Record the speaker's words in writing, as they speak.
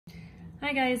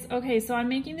Hi guys, okay, so I'm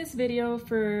making this video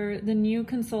for the new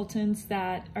consultants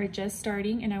that are just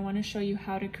starting, and I want to show you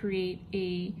how to create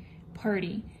a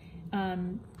party.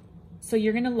 So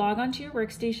you're going to log onto your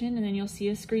workstation, and then you'll see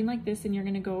a screen like this, and you're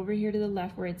going to go over here to the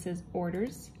left where it says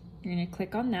orders. You're going to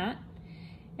click on that,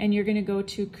 and you're going to go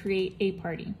to create a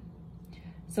party.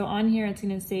 So on here it's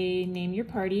going to say name your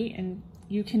party, and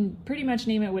you can pretty much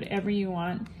name it whatever you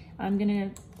want. I'm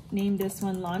going to name this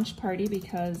one launch party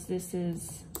because this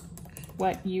is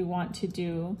what you want to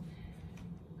do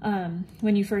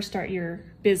when you first start your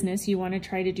business. You want to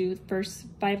try to do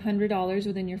first $500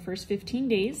 within your first 15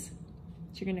 days.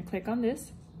 So you're going to click on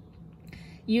this.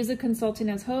 Use a consultant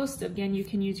as host. Again, you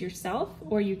can use yourself,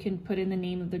 or you can put in the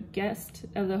name of the guest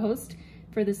of the host.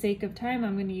 For the sake of time,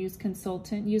 I'm going to use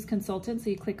consultant. Use consultant. So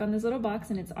you click on this little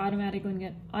box, and it's automatically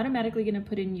going to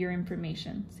put in your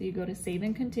information. So you go to save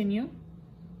and continue.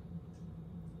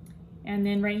 And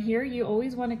then right here, you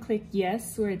always want to click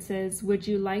yes, where it says, would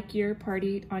you like your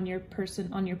party on your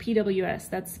PWS?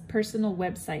 That's personal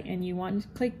website. And you want to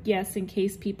click yes in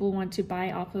case people want to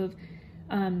buy off of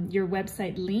your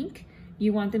website link.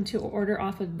 You want them to order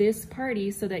off of this party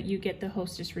so that you get the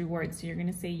hostess rewards. So you're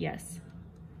going to say yes.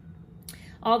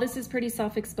 All this is pretty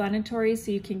self-explanatory, so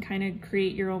you can kind of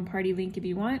create your own party link if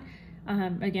you want.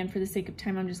 Again, for the sake of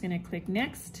time, I'm just going to click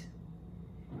next,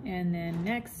 and then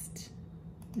next.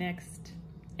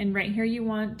 And right here you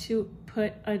want to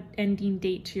put an ending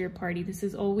date to your party. This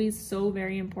is always so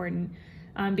very important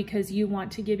because you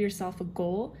want to give yourself a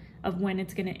goal of when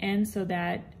it's going to end, so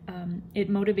that it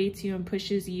motivates you and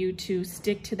pushes you to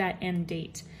stick to that end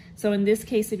date. So in this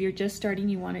case, if you're just starting,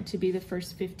 you want it to be the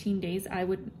first 15 days. I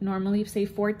would normally say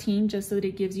 14, just so that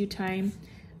it gives you time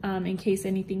in case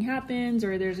anything happens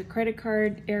or there's a credit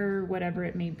card error, whatever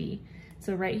it may be.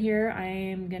 So right here, I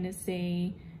am going to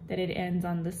say that it ends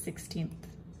on the 16th.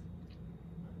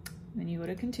 Then you go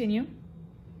to continue.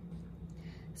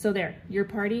 So there, your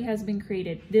party has been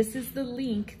created. This is the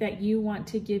link that you want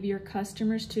to give your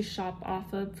customers to shop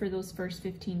off of for those first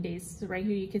 15 days. So right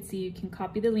here you can see you can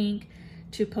copy the link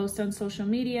to post on social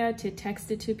media, to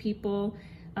text it to people,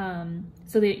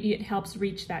 so that it helps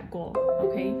reach that goal,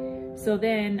 okay? So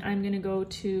then I'm gonna go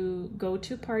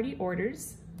to party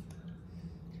orders.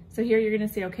 So here you're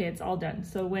gonna say, okay, it's all done.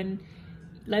 So when,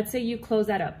 let's say you close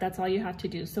that up, that's all you have to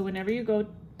do. So whenever you go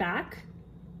back,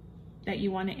 that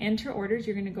you want to enter orders,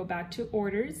 you're going to go back to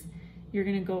orders, you're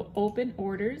going to go open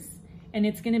orders, and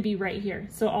it's going to be right here.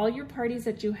 So all your parties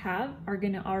that you have are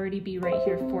going to already be right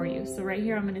here for you. So right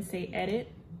here I'm going to say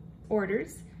edit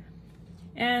orders,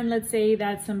 and let's say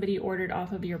that somebody ordered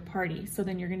off of your party. So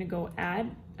then you're going to go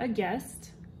add a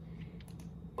guest,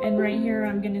 and right here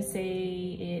I'm going to say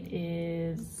it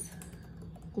is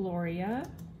Gloria,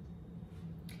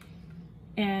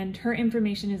 and her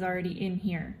information is already in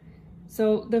here.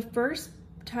 So the first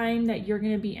time that you're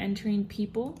going to be entering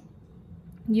people,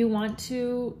 you want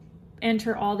to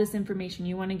enter all this information.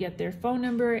 You want to get their phone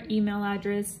number, email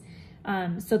address,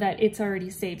 so that it's already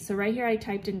saved. So right here I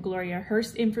typed in Gloria. Her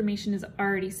information is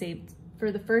already saved.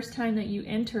 For the first time that you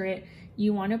enter it,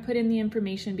 you want to put in the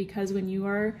information, because when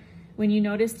you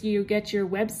notice you get your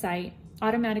website,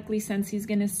 automatically Scentsy is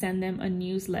going to send them a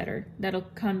newsletter that'll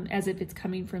come as if it's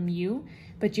coming from you,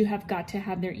 but you have got to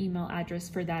have their email address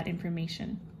for that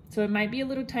information. So it might be a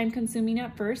little time consuming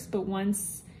at first, but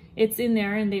once it's in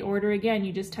there and they order again,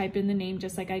 you just type in the name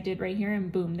just like I did right here,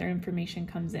 and boom, their information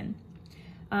comes in.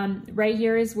 Right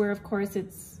here is where, of course,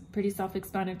 it's pretty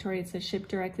self-explanatory. It says ship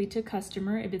directly to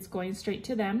customer. If it's going straight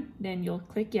to them, then you'll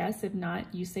click yes. If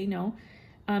not, you say no.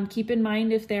 Keep in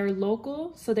mind, if they're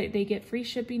local, so that they get free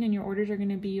shipping and your orders are going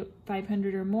to be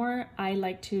 500 or more, I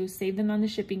like to save them on the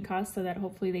shipping cost so that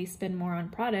hopefully they spend more on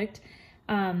product.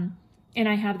 And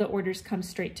I have the orders come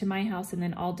straight to my house, and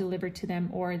then I'll deliver to them,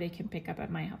 or they can pick up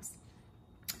at my house.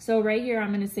 So right here, I'm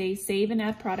going to say save and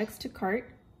add products to cart.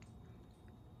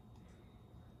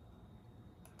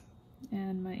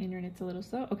 And my internet's a little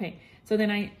slow. Okay, so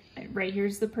then right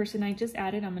here's the person I just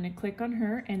added. I'm going to click on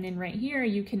her, and then right here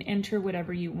you can enter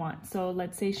whatever you want. So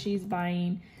let's say she's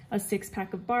buying a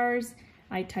 6-pack of bars.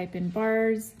 I type in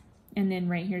bars, and then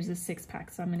right here's a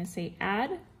 6-pack. So I'm going to say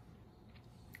add,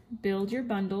 build your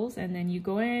bundles, and then you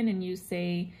go in and you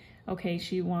say, okay,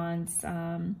 she wants,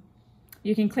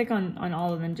 you can click on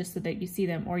all of them just so that you see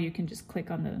them, or you can just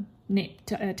click on the name,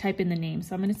 type in the name.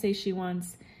 So I'm going to say she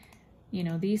wants, you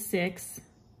know, these 6,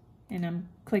 and I'm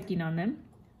clicking on them.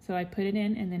 So I put it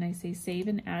in, and then I say save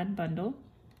and add bundle.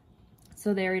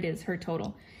 So there it is, her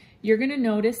total. You're going to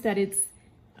notice that it's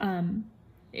not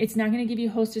going to give you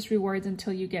hostess rewards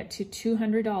until you get to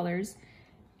 $200.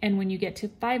 And when you get to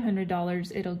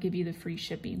 $500, it'll give you the free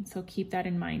shipping. So keep that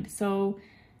in mind. So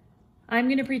I'm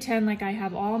gonna pretend like I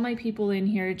have all my people in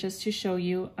here just to show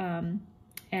you.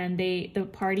 And the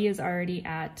party is already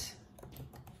at,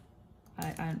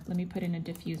 let me put in a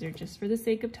diffuser just for the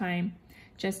sake of time,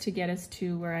 just to get us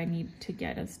to where I need to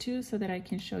get us to so that I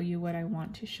can show you what I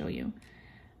want to show you.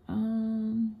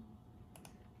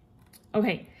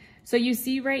 Okay, so you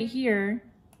see right here,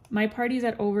 my party's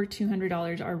at over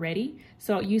 $200 already.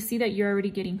 So you see that you're already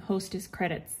getting hostess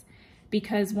credits,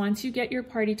 because once you get your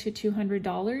party to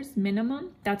 $200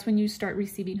 minimum, that's when you start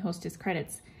receiving hostess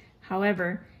credits.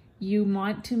 However, you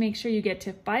want to make sure you get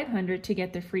to $500 to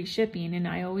get the free shipping. And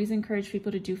I always encourage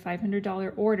people to do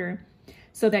 $500 order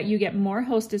so that you get more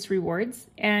hostess rewards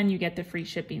and you get the free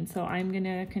shipping. So I'm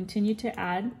gonna continue to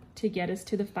add to get us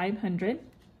to the 500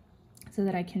 so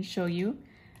that I can show you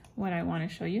what I wanna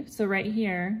show you. So right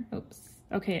here, oops,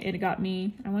 okay, it got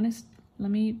me, let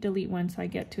me delete one so I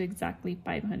get to exactly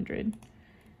 500.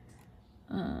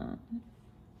 Let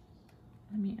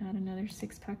me add another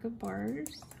 6-pack of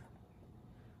bars.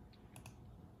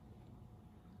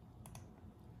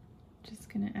 Just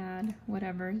gonna add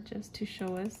whatever just to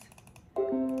show us.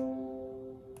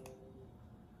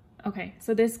 Okay,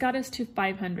 so this got us to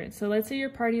 500. So let's say your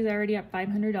party is already at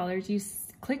 $500. You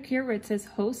click here where it says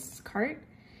host's cart,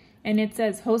 and it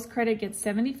says host credit gets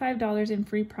 $75 in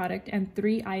free product and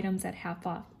 3 items at half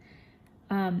off.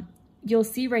 You'll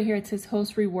see right here it says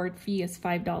host reward fee is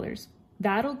 $5.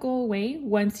 That'll go away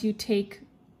once you take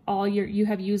you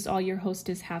have used all your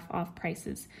hostess half off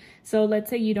prices. So let's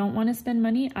say you don't want to spend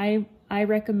money. I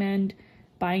recommend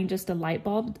buying just a light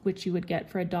bulb, which you would get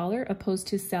for $1, opposed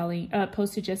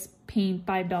to just paying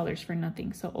 $5 for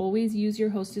nothing. So always use your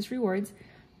hostess rewards.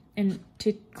 And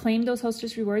to claim those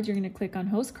hostess rewards, you're going to click on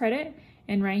host credit,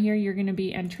 and right here you're going to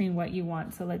be entering what you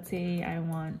want. So let's say I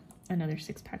want another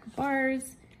 6-pack of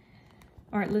bars,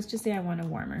 or let's just say I want a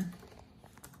warmer.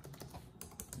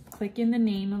 Click in the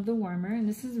name of the warmer, and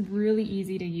this is really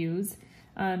easy to use.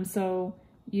 So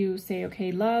you say,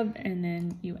 okay, love, and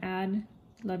then you add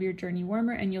love your journey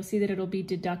warmer, and you'll see that it'll be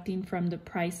deducting from the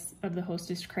price of the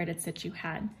hostess credits that you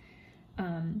had.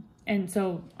 And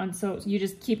so you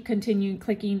just keep continuing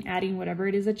clicking, adding whatever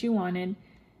it is that you wanted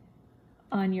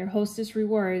on your hostess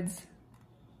rewards.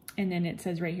 And then it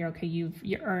says right here, okay, you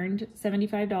earned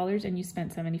 $75 and you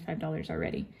spent $75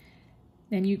 already.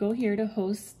 Then you go here to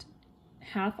host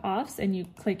half offs and you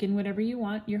click in whatever you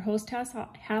want. Your host has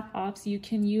half offs you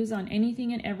can use on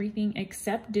anything and everything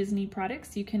except Disney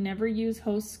products. You can never use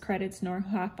host credits nor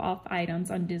half off items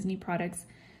on Disney products,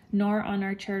 nor on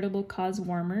our charitable cause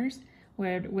warmers,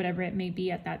 whatever it may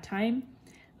be at that time.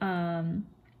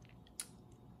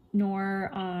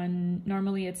 Nor on,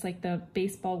 normally it's like the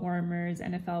baseball warmers,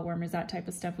 NFL warmers, that type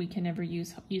of stuff we can never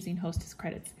use using hostess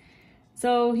credits.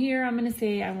 So here I'm gonna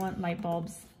say I want light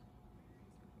bulbs.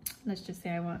 Let's just say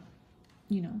I want,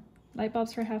 light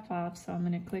bulbs for half off. So I'm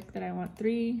gonna click that I want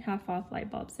 3 half off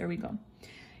light bulbs. There we go.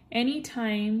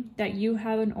 Anytime that you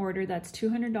have an order that's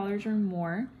 $200 or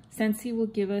more, Scentsy will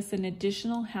give us an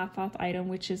additional half off item,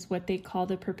 which is what they call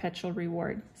the perpetual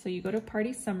reward. So you go to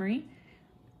party summary,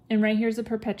 and right here's a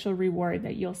perpetual reward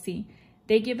that you'll see.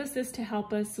 They give us this to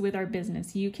help us with our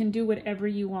business. You can do whatever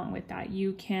you want with that.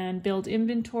 You can build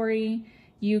inventory.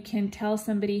 You can tell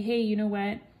somebody, hey, you know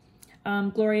what,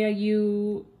 Gloria,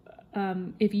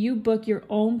 if you book your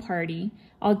own party,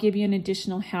 I'll give you an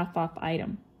additional half off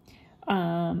item.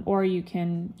 Or you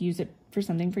can use it for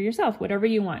something for yourself, whatever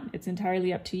you want. It's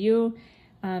entirely up to you.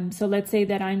 So let's say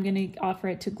that I'm going to offer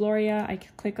it to Gloria. I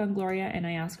click on Gloria and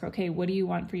I ask her, okay, what do you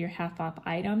want for your half off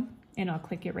item? And I'll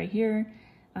click it right here.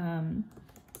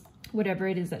 Whatever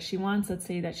it is that she wants. Let's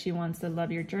say that she wants the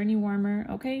Love Your Journey warmer.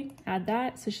 Okay, add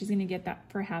that. So she's going to get that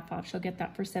for half off. She'll get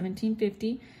that for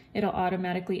 $17.50. It'll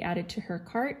automatically add it to her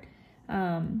cart.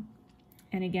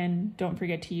 And again, don't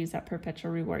forget to use that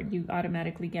perpetual reward. You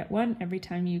automatically get one every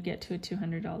time you get to a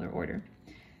 $200 order.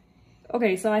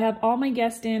 Okay, so I have all my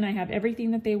guests in. I have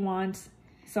everything that they want.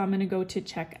 So I'm going to go to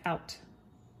checkout.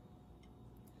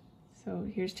 So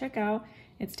here's checkout.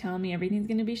 It's telling me everything's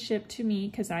going to be shipped to me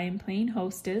because I am playing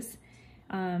hostess.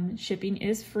 Shipping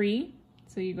is free.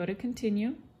 So you go to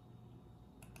continue.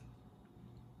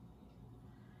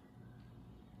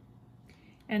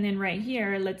 And then right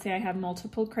here, let's say I have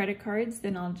multiple credit cards,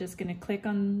 then I'm just going to click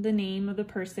on the name of the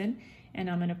person and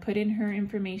I'm going to put in her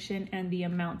information and the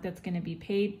amount that's going to be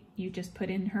paid. You just put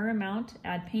in her amount,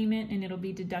 add payment, and it'll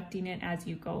be deducting it as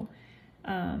you go.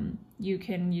 You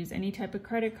can use any type of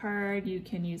credit card, you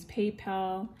can use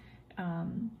PayPal,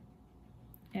 and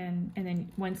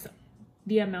then once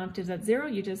the amount is at 0,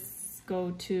 you just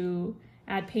go to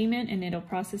add payment, and it'll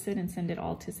process it and send it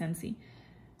all to Scentsy.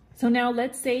 So now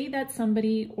let's say that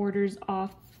somebody orders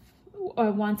off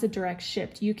or wants a direct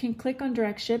shipped. You can click on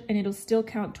direct ship and it'll still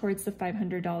count towards the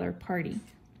 $500 party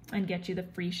and get you the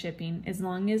free shipping, as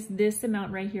long as this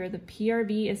amount right here, the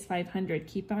PRV, is 500.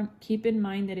 Keep in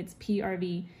mind that it's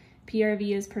PRV.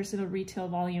 PRV is personal retail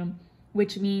volume,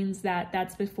 which means that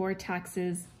that's before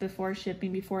taxes, before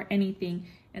shipping, before anything,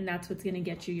 and that's what's going to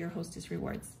get you your Hostess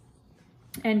rewards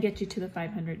and get you to the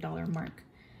 $500 mark.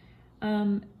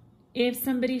 If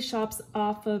somebody shops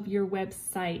off of your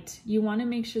website, you want to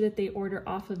make sure that they order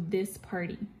off of this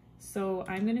party. So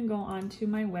I'm going to go on to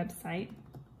my website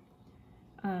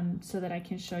so that I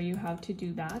can show you how to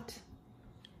do that.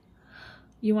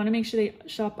 You want to make sure they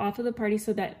shop off of the party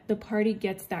so that the party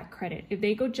gets that credit. If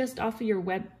they go just off of your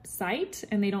website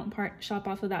and they don't shop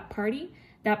off of that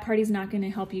party's not going to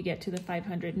help you get to the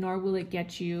 500, nor will it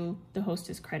get you the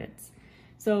Hostess credits.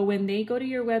 So when they go to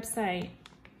your website,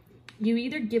 you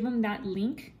either give them that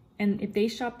link, and if they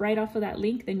shop right off of that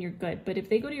link, then you're good. But if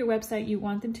they go to your website, you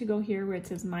want them to go here where it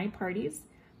says My Parties,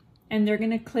 and they're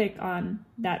going to click on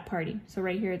that party. So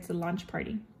right here, it's a launch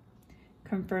party.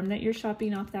 Confirm that you're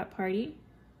shopping off that party.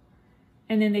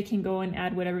 And then they can go and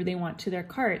add whatever they want to their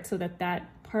cart so that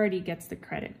that party gets the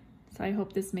credit. So I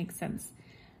hope this makes sense.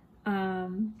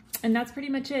 And that's pretty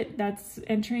much it. That's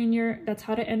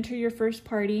how to enter your first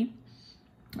party,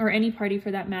 or any party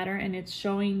for that matter. And it's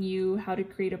showing you how to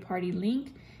create a party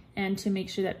link and to make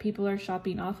sure that people are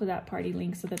shopping off of that party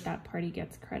link so that that party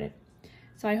gets credit.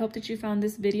 So I hope that you found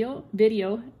this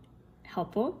video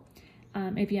helpful.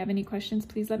 If you have any questions,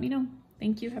 please let me know.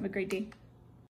 Thank you. Have a great day.